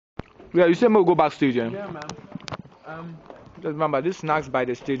Yeah, you said we'll go backstage, yeah? Yeah, man. Just remember, this snacks by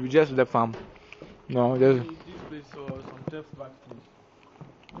the stage, we just left farm. No, just... This place saw some theft backstage.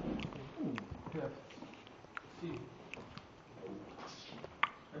 Ooh, theft. See.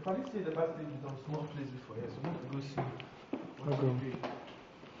 If I didn't say the backstage is some small place before, yes, we want to go see what they do.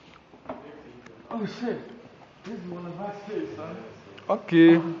 Oh shit, this is one of the backstage, son.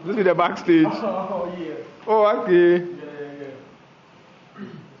 Okay, this is the backstage. Oh yeah. Oh, okay. Yeah.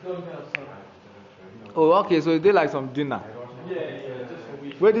 It's gonna be outside. Oh, okay, so they like some dinner. Yeah, just for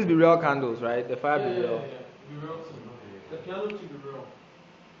weeks. Where these be real candles, right? The fire be real. Be real too. The piano too be real.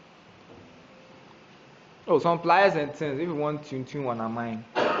 Oh, some pliers and things. If you want to tune one of mine,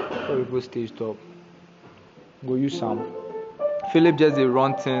 before we go stage top, go use some. Philip just they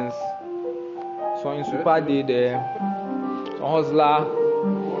run things. So in Super Day there, some hustler,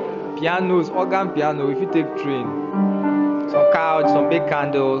 pianos, organ piano. If you take train, some couch, some big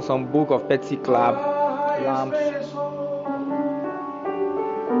candles, some book of Petty Club, lamps.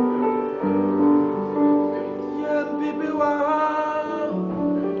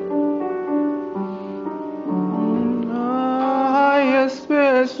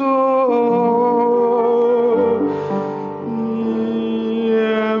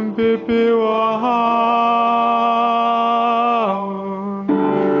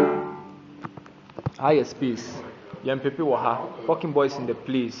 Highest space. Young people waha. FOKN Bois in the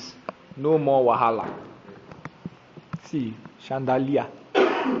place. No more wahala. See, chandelier.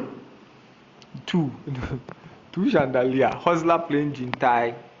 Two chandelier. Hustler playing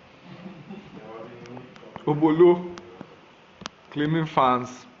jintai. Obolo. Claiming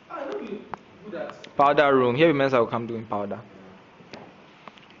fans. Powder room. Here we men's will come doing powder.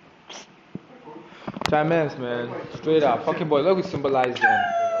 Giants, man. Straight up. FOKN Bois. Let me symbolize them.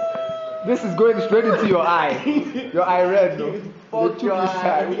 This is going straight into your eye. Your eye red, no? Fuck your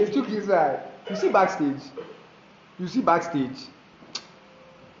eye. They took his eye. You see backstage.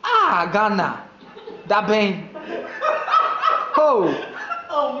 Ah, Ghana. That bang. Oh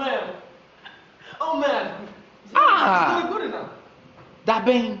man. Ah. Good enough. That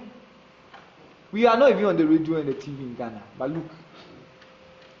bang. We are not even on the radio and the TV in Ghana. But look.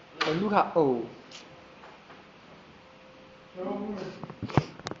 And look how. Oh.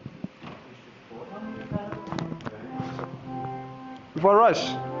 If I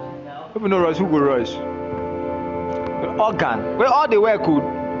rush, if we no rush, who go rush? The organ, where all the work could.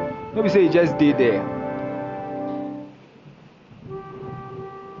 Maybe say you just did there.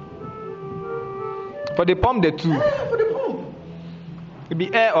 For the pump, the two. For the pump. It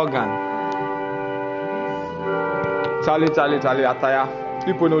be air organ. Charlie, attire.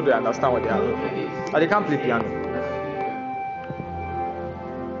 People know they understand what they are doing. And they can't play piano.